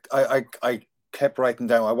 Eamon, that I kept writing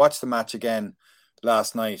down. I watched the match again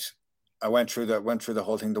last night. I went through the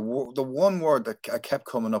whole thing. The one word that I kept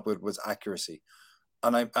coming up with was accuracy.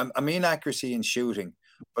 And I mean accuracy in shooting,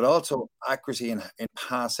 but also accuracy in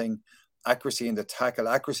passing, accuracy in the tackle,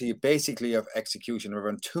 accuracy basically of execution. There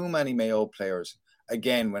were too many Mayo players,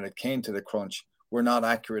 again, when it came to the crunch, were not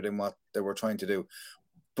accurate in what they were trying to do.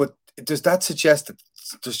 But does that suggest that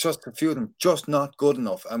there's just a few of them just not good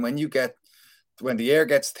enough? And when the air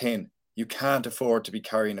gets thin, you can't afford to be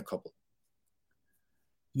carrying a couple.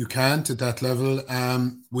 You can't at that level.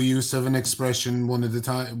 We used to have an expression one of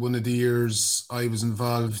the years I was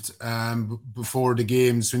involved before the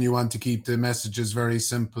games, when you want to keep the messages very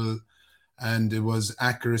simple, and it was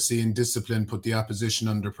accuracy and discipline put the opposition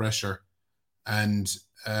under pressure. And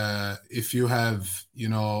if you have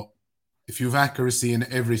accuracy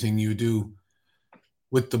in everything you do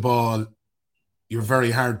with the ball, you're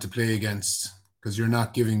very hard to play against because you're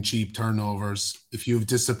not giving cheap turnovers. If you have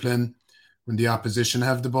discipline when the opposition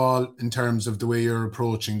have the ball in terms of the way you're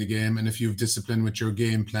approaching the game, and if you have discipline with your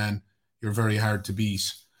game plan, you're very hard to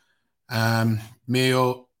beat.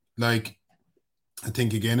 Mayo, I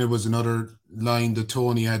think, again, it was another line that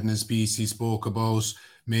Tony had in his piece. He spoke about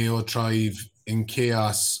Mayo thrive in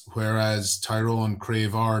chaos, whereas Tyrone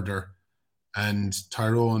crave order. And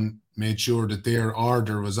Tyrone made sure that their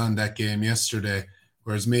order was on that game yesterday,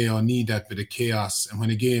 whereas Mayo need that bit of chaos. And when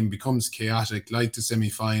a game becomes chaotic, like the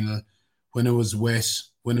semi-final, when it was wet,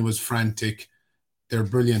 when it was frantic, they're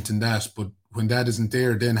brilliant in that. But when that isn't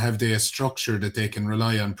there, then have they a structure that they can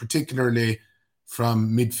rely on, particularly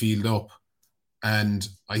from midfield up. And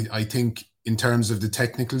I think in terms of the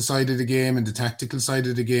technical side of the game and the tactical side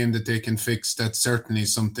of the game that they can fix, that's certainly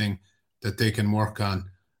something that they can work on.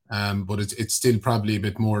 But it's still probably a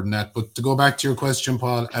bit more than that. But to go back to your question,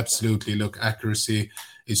 Paul, absolutely. Look, accuracy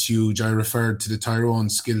is huge. I referred to the Tyrone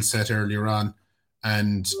skill set earlier on.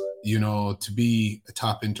 And, you know, to be a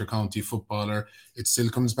top inter-county footballer, it still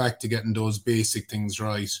comes back to getting those basic things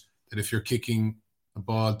right. That if you're kicking a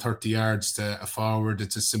ball 30 yards to a forward,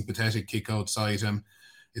 it's a sympathetic kick outside him.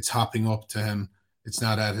 It's hopping up to him. It's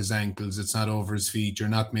not at his ankles. It's not over his feet. You're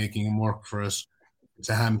not making him work for it. It's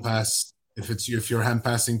a hand pass. If you're hand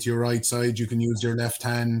passing to your right side, you can use your left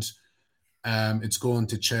hand. It's going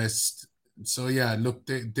to chest. So yeah, look,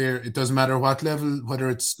 there. It doesn't matter what level, whether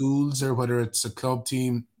it's schools or whether it's a club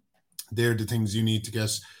team. They're the things you need to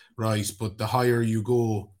get right. But the higher you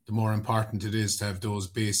go, the more important it is to have those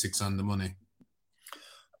basics on the money.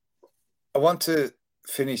 I want to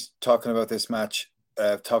finish talking about this match,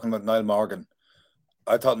 talking about Niall Morgan.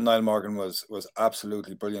 I thought Niall Morgan was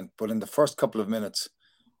absolutely brilliant, but in the first couple of minutes,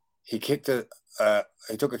 he kicked it.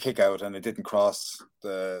 He took a kick out and it didn't cross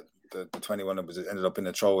the 21. It ended up in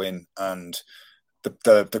a throw in, and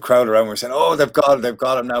the crowd around were saying, "Oh, they've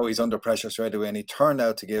got him now. He's under pressure straight away." And he turned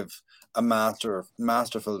out to give a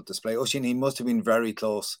masterful display. Oisín, he must have been very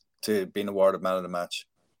close to being awarded man of the match.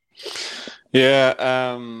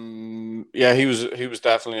 Yeah, he was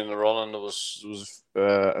definitely in the running. There was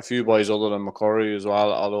a few boys other than McCurry as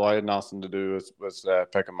well, although I had nothing to do with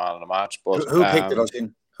picking man of the match. But who picked it,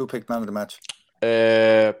 Oisín? Who picked man of the match?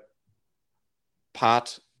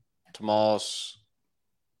 Pat, Tomas,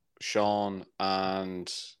 Sean,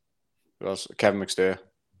 and Kevin McStay.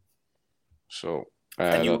 So,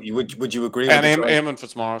 and would you agree? And Eamon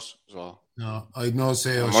Fitzmaurice as well. No, I'd no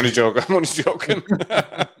say. I'm only joking. But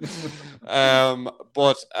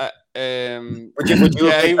would you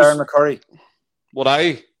have picked Aaron McCurry? Would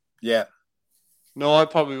I? Yeah. No, I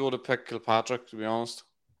probably would have picked Kilpatrick, to be honest.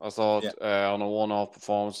 I thought on a one-off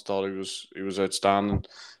performance, I thought he was outstanding.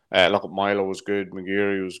 Look, Milo was good.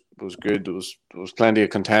 McGeary was good. There was plenty of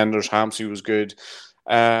contenders. Hampsey was good.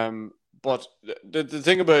 But the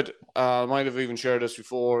thing about I might have even shared this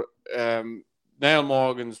before. Niall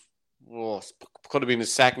Morgan's could have been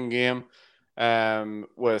his second game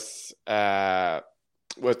with Donegal.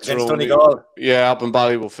 Yeah, up in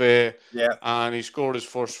Ballybuffet. Yeah, and he scored his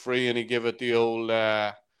first free, and he gave it the old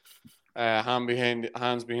hands behind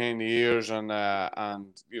the ears, and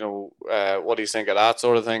you know what do you think of that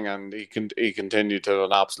sort of thing? And he continued to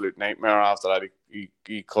an absolute nightmare after that. He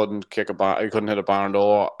couldn't he couldn't hit a barn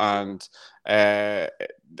door, and the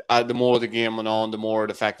more the game went on, the more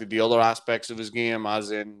it affected the other aspects of his game,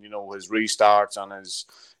 as in, you know, his restarts and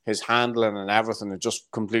his handling and everything. It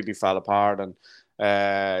just completely fell apart, and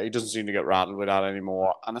he doesn't seem to get rattled with that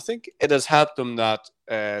anymore. And I think it has helped him that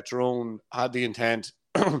Tyrone had the intent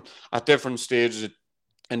at different stages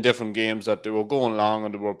in different games that they were going long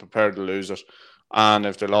and they were prepared to lose it. And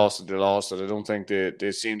if they lost it, they lost it. I don't think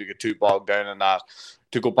they seem to get too bogged down in that.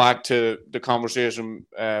 To go back to the conversation,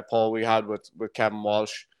 Paul, we had with Kevin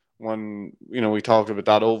Walsh when, you know, we talked about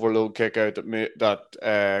that overload kick out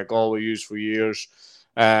that Galway used for years.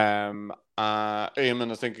 Eamon, I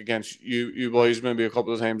think against you boys maybe a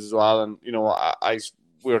couple of times as well. And, you know,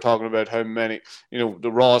 we were talking about how many, you know,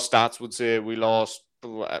 the raw stats would say we lost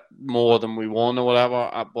more than we won or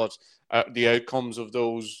whatever, but the outcomes of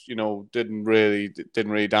those, you know, didn't really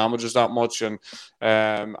damage us that much. And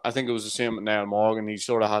I think it was the same with Niall Morgan. He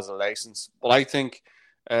sort of has a license, but I think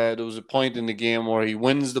there was a point in the game where he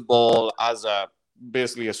wins the ball as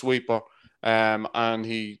basically a sweeper, and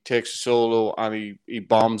he takes a solo and he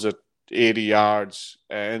bombs it 80 yards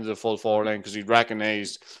into the full forward line because he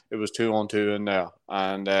recognised it was 2-on-2 in there.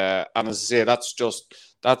 And as I say, that's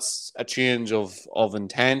a change of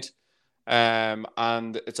intent.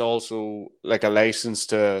 And it's also like a license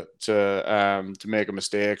to make a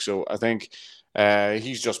mistake. So I think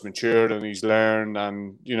he's just matured and he's learned,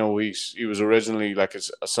 and, you know, he was originally like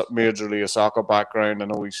majorly a soccer background. I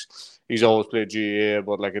know he's always played GAA,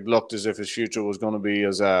 but like it looked as if his future was going to be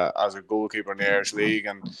as a goalkeeper in the Irish League,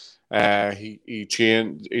 and he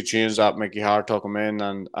changed that. Mickey Hart took him in,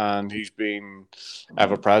 and he's been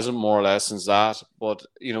ever present more or less since that. But,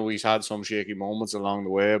 you know, he's had some shaky moments along the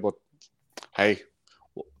way, but hey,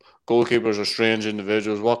 goalkeepers are strange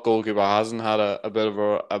individuals. What goalkeeper hasn't had a bit of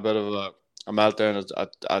a meltdown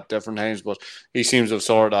at different times? But he seems to have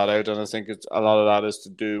sorted that out, and I think a lot of that is to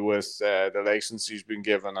do with the license he's been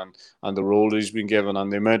given and the role he's been given,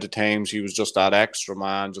 and the amount of times he was just that extra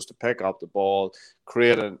man just to pick up the ball,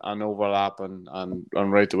 create an overlap, and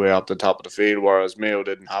right the way up the top of the field, whereas Mayo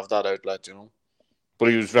didn't have that outlet, you know. But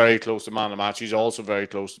he was very close to man of the match. He's also very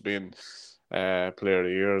close to being player of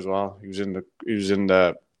the year as well. He was in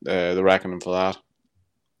the reckoning for that.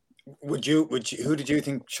 Who did you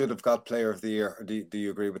think should have got player of the year? Or do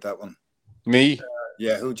you agree with that one? Me?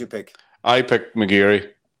 Yeah, who'd you pick? I picked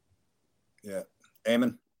McGeary. Yeah.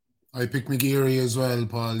 Eamon? I picked McGeary as well,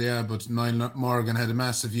 Paul. Yeah, but Niall Morgan had a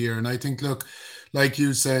massive year, and I think, look, like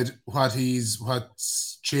you said,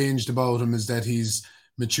 what's changed about him is that he's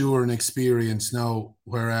mature and experienced now,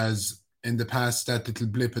 whereas in the past that little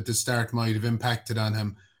blip at the start might have impacted on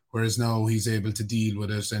him, whereas now he's able to deal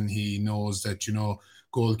with it, and he knows that, you know,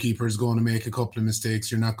 goalkeeper is going to make a couple of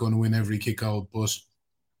mistakes. You're not going to win every kick out, but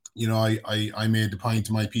you know, I made the point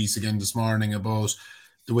in my piece again this morning about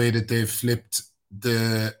the way that they've flipped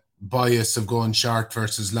the bias of going short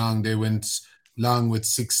versus long. They went long with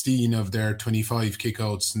 16 of their 25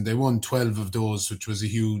 kickouts, and they won 12 of those, which was a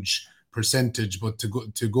huge percentage. But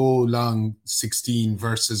to go long 16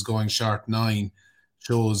 versus going short 9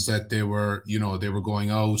 shows that they were going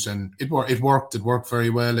out, and it worked. It worked very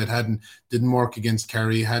well. It didn't work against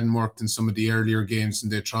Kerry, hadn't worked in some of the earlier games,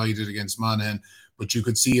 and they tried it against Monaghan. But you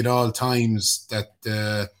could see at all times that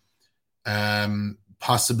the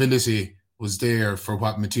possibility was there for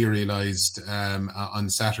what materialised on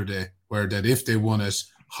Saturday, where that if they won it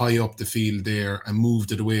high up the field there and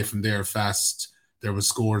moved it away from there fast, there was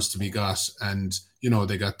scores to be got. And, you know,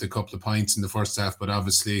 they got a couple of points in the first half, but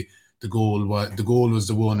obviously the goal was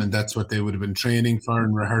the one, and that's what they would have been training for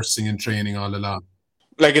and rehearsing and training all along.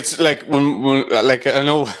 Like, it's like when like, I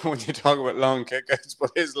know when you talk about long kickouts,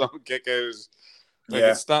 but his long kickout like,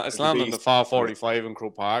 it's landing the far 45 in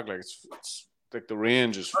Croke Park. Like, it's like the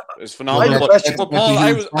range is phenomenal. But Paul,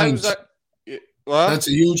 I was what? That's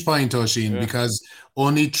a huge point, Oisín, because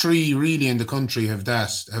only 3 really in the country have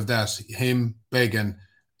that. Him, Beggan,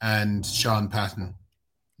 and Sean Patton.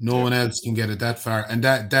 No one else can get it that far, and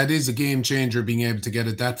that is a game changer, being able to get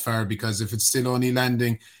it that far, because if it's still only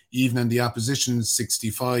landing even in the opposition's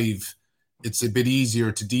 65, it's a bit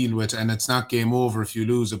easier to deal with, and it's not game over if you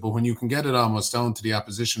lose it. But when you can get it almost down to the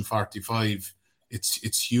opposition 45,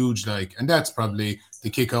 it's huge. Like, and that's probably the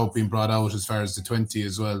kick out being brought out as far as the 20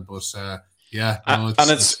 as well. But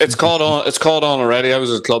it's caught on already. I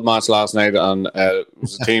was at a club match last night, and it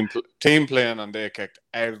was a team playing, and they kicked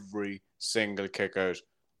every single kick out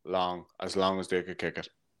as long as they could kick it.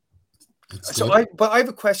 But I have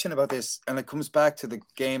a question about this, and it comes back to the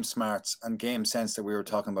game smarts and game sense that we were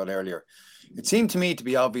talking about earlier. It seemed to me to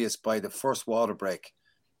be obvious by the first water break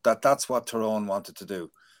that that's what Tyrone wanted to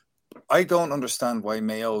do. I don't understand why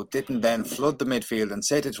Mayo didn't then flood the midfield and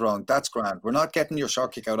say to Tyrone, that's grand, we're not getting your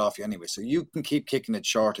short kick out off you anyway, so you can keep kicking it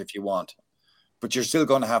short if you want, but you're still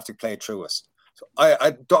going to have to play through us. So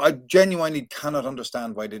I genuinely cannot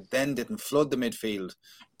understand why they then didn't flood the midfield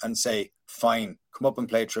and say, fine, come up and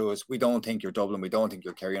play through us. We don't think you're Dublin. We don't think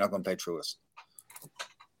you're Kerry. You're not going to play through us.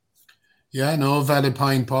 Yeah, no, valid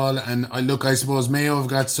point, Paul. And I suppose Mayo have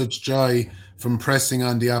got such joy from pressing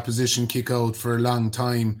on the opposition kick out for a long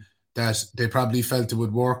time that they probably felt it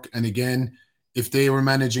would work. And again, if they were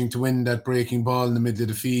managing to win that breaking ball in the middle of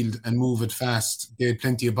the field and move it fast, they had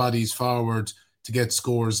plenty of bodies forward to get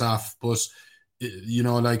scores off. But, you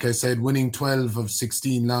know, like I said, winning 12 of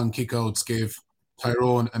 16 long kickouts gave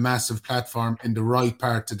Tyrone a massive platform in the right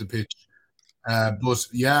part of the pitch. But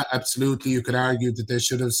yeah, absolutely, you could argue that they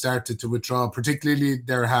should have started to withdraw, particularly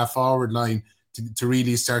their half-forward line, to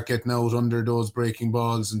really start getting out under those breaking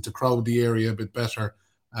balls and to crowd the area a bit better.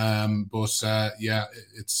 Look,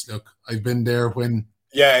 I've been there when...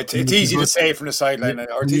 Yeah, it's easy to say from the sideline.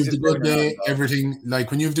 When you have the good day, everything,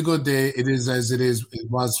 like when you have the good day, it is as it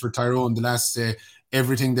was for Tyrone the last day.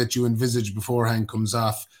 Everything that you envisage beforehand comes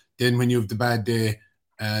off. Then when you have the bad day,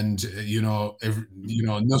 and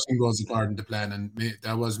nothing goes according to plan, and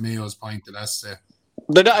that was Mayo's point the last day.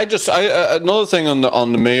 But another thing on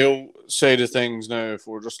the Mayo side of things now, if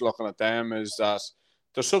we're just looking at them, is that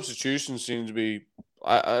their substitution seems to be.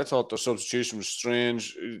 I thought their substitution was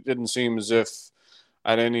strange. It didn't seem as if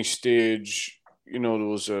at any stage, there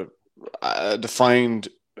was a defined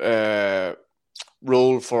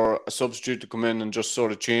role for a substitute to come in and just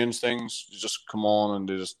sort of change things. Just come on,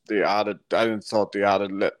 and they added. I thought they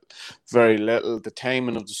added very little. The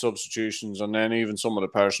timing of the substitutions, and then even some of the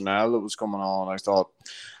personnel that was coming on, I thought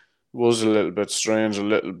was a little bit strange. A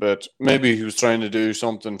little bit. Maybe he was trying to do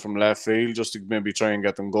something from left field just to maybe try and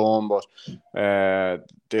get them going, but they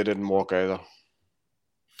didn't work either.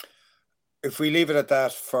 If we leave it at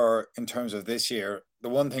that in terms of this year, the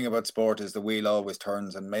one thing about sport is the wheel always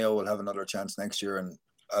turns, and Mayo will have another chance next year, and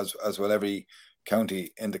as will every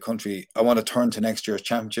county in the country. I want to turn to next year's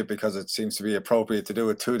championship because it seems to be appropriate to do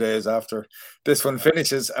it 2 days after this one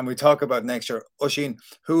finishes, and we talk about next year. Oisín,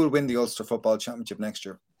 who will win the Ulster Football Championship next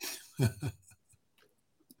year?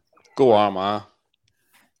 Go on, man.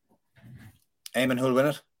 Eamon, who'll win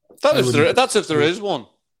it? That's if there is one.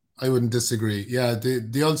 I wouldn't disagree. Yeah,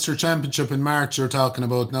 the Ulster Championship in March you're talking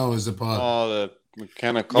about now, is it, Paul? Oh,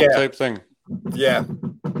 McKenna Cup type thing. Yeah.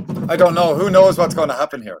 I don't know. Who knows what's going to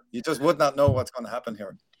happen here? You just would not know what's going to happen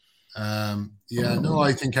here.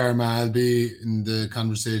 I think Armagh will be in the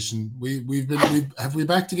conversation. Have we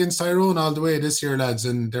backed against Tyrone all the way this year, lads,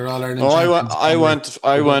 and they're all Ireland.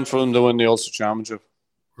 I went for them to win the Ulster Championship.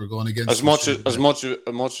 We're going against as much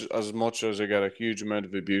as I get a huge amount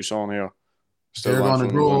of abuse on here. They're going to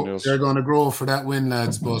grow. They're going to grow for that win,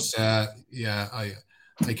 lads. But I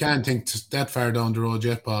can't think that far down the road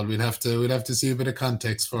yet, Paul. We'll have to see a bit of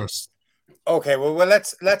context first. Okay, well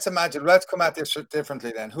let's imagine. Let's come at this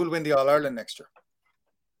differently then. Who'll win the All-Ireland next year?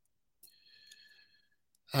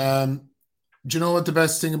 Do you know what the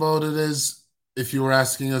best thing about it is? If you were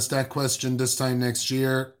asking us that question this time next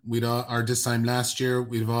year, this time last year,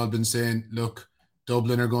 we'd have all been saying, look,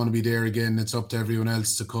 Dublin are going to be there again. It's up to everyone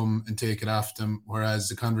else to come and take it off them. Whereas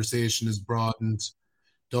the conversation is broadened.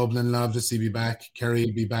 Dublin will obviously be back. Kerry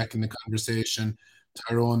will be back in the conversation.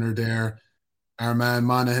 Tyrone are there. Armagh,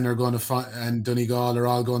 Monaghan are going to and Donegal are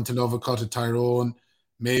all going to love a cut at Tyrone.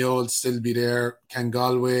 Mayo will still be there. Can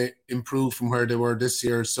Galway improve from where they were this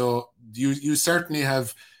year? So you certainly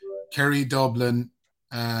have Kerry, Dublin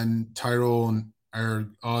and Tyrone are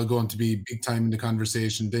all going to be big time in the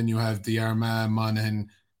conversation. Then you have the Armagh, Monaghan,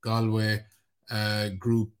 Galway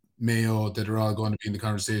group, Mayo, that are all going to be in the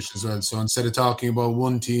conversation as well. So instead of talking about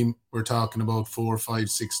one team, we're talking about 4, 5,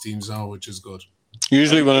 6 teams now, which is good.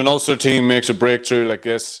 Usually when an Ulster team makes a breakthrough like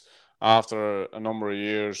this, after a number of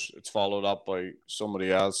years, it's followed up by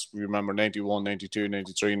somebody else. We remember 91, 92,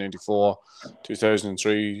 93, 94,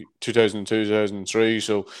 2003, 2002, 2003.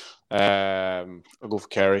 So I'll go for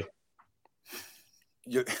Kerry.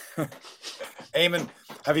 Eamon,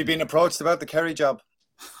 have you been approached about the Kerry job?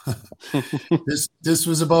 This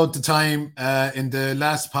was about the time in the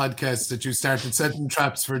last podcast that you started setting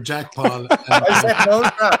traps for Jack Paul. I set no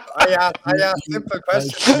trap. I asked simple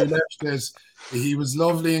questions. He was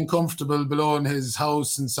lovely and comfortable below in his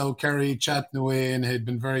house in South Kerry, chatting away, and had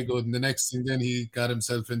been very good. And the next thing, then he got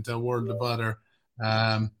himself into a world of bother.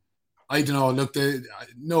 I don't know. Look,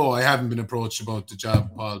 no, I haven't been approached about the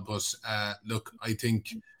job, Paul. But look, I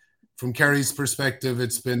think from Kerry's perspective,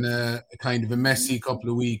 it's been a kind of a messy couple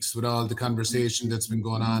of weeks with all the conversation that's been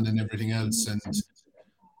going on and everything else. And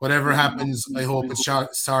whatever happens, I hope it's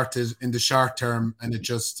sorted in the short term, and it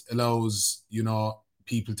just allows,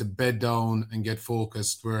 people to bed down and get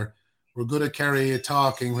focused. We're good at Kerry at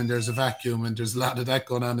talking when there's a vacuum, and there's a lot of that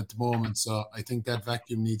going on at the moment. So I think that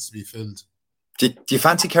vacuum needs to be filled. Do you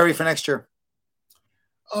fancy Kerry for next year?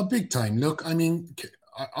 Oh, big time. Look, I mean,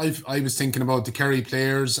 I was thinking about the Kerry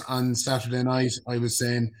players on Saturday night. I was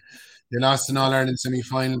saying they lost an All-Ireland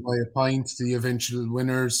semi-final by a point to the eventual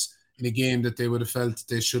winners in a game that they would have felt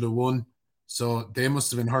they should have won. So they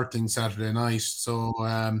must have been hurting Saturday night. So,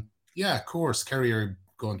 of course, Kerry are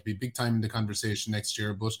going to be big time in the conversation next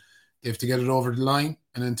year, but they have to get it over the line.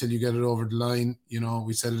 And until you get it over the line,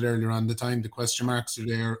 we said it earlier on the time, the question marks are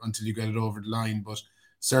there until you get it over the line. But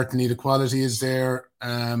certainly the quality is there.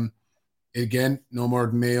 Again, no more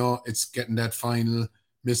than Mayo. It's getting that final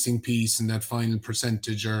missing piece and that final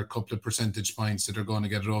percentage or a couple of percentage points that are going to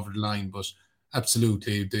get it over the line. But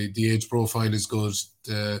absolutely, the age profile is good.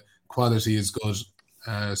 The quality is good.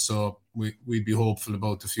 So we'd be hopeful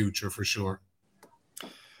about the future for sure.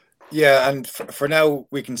 Yeah, and for now,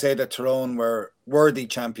 we can say that Tyrone were worthy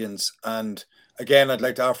champions. And again, I'd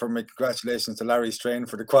like to offer my congratulations to Larry Strain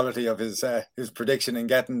for the quality of his prediction in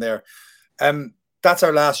getting there. That's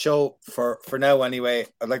our last show for now anyway.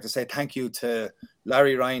 I'd like to say thank you to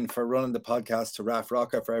Larry Ryan for running the podcast, to Raf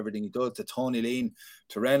Rocca for everything he does, to Tony Lean,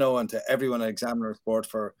 to Reno, and to everyone at Examiner Sport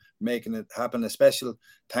for making it happen. A special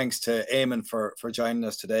thanks to Eamon for joining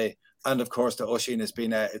us today. And of course to Oisín.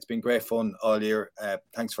 It's been great fun all year.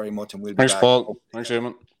 Thanks very much, and we'll be back. Thanks, Paul. Thanks,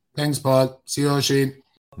 Eamon. Thanks, Paul. See you, Oisín.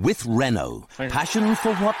 With Renault, passion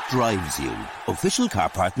for what drives you. Official car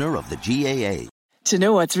partner of the GAA. To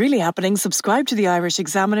know what's really happening, subscribe to the Irish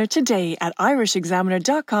Examiner today at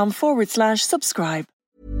irishexaminer.com/subscribe.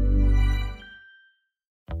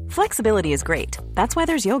 Flexibility is great. That's why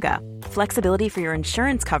there's yoga. Flexibility for your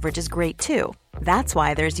insurance coverage is great too. That's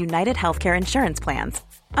why there's United Healthcare Insurance Plans.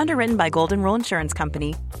 Underwritten by Golden Rule Insurance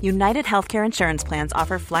Company, United Healthcare Insurance Plans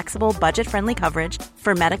offer flexible, budget-friendly coverage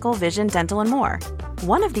for medical, vision, dental, and more.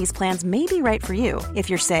 One of these plans may be right for you if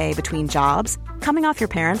you're, say, between jobs, coming off your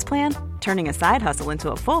parents' plan, turning a side hustle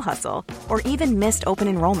into a full hustle, or even missed open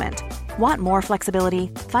enrollment. Want more flexibility?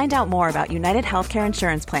 Find out more about United Healthcare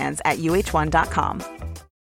Insurance Plans at uh1.com.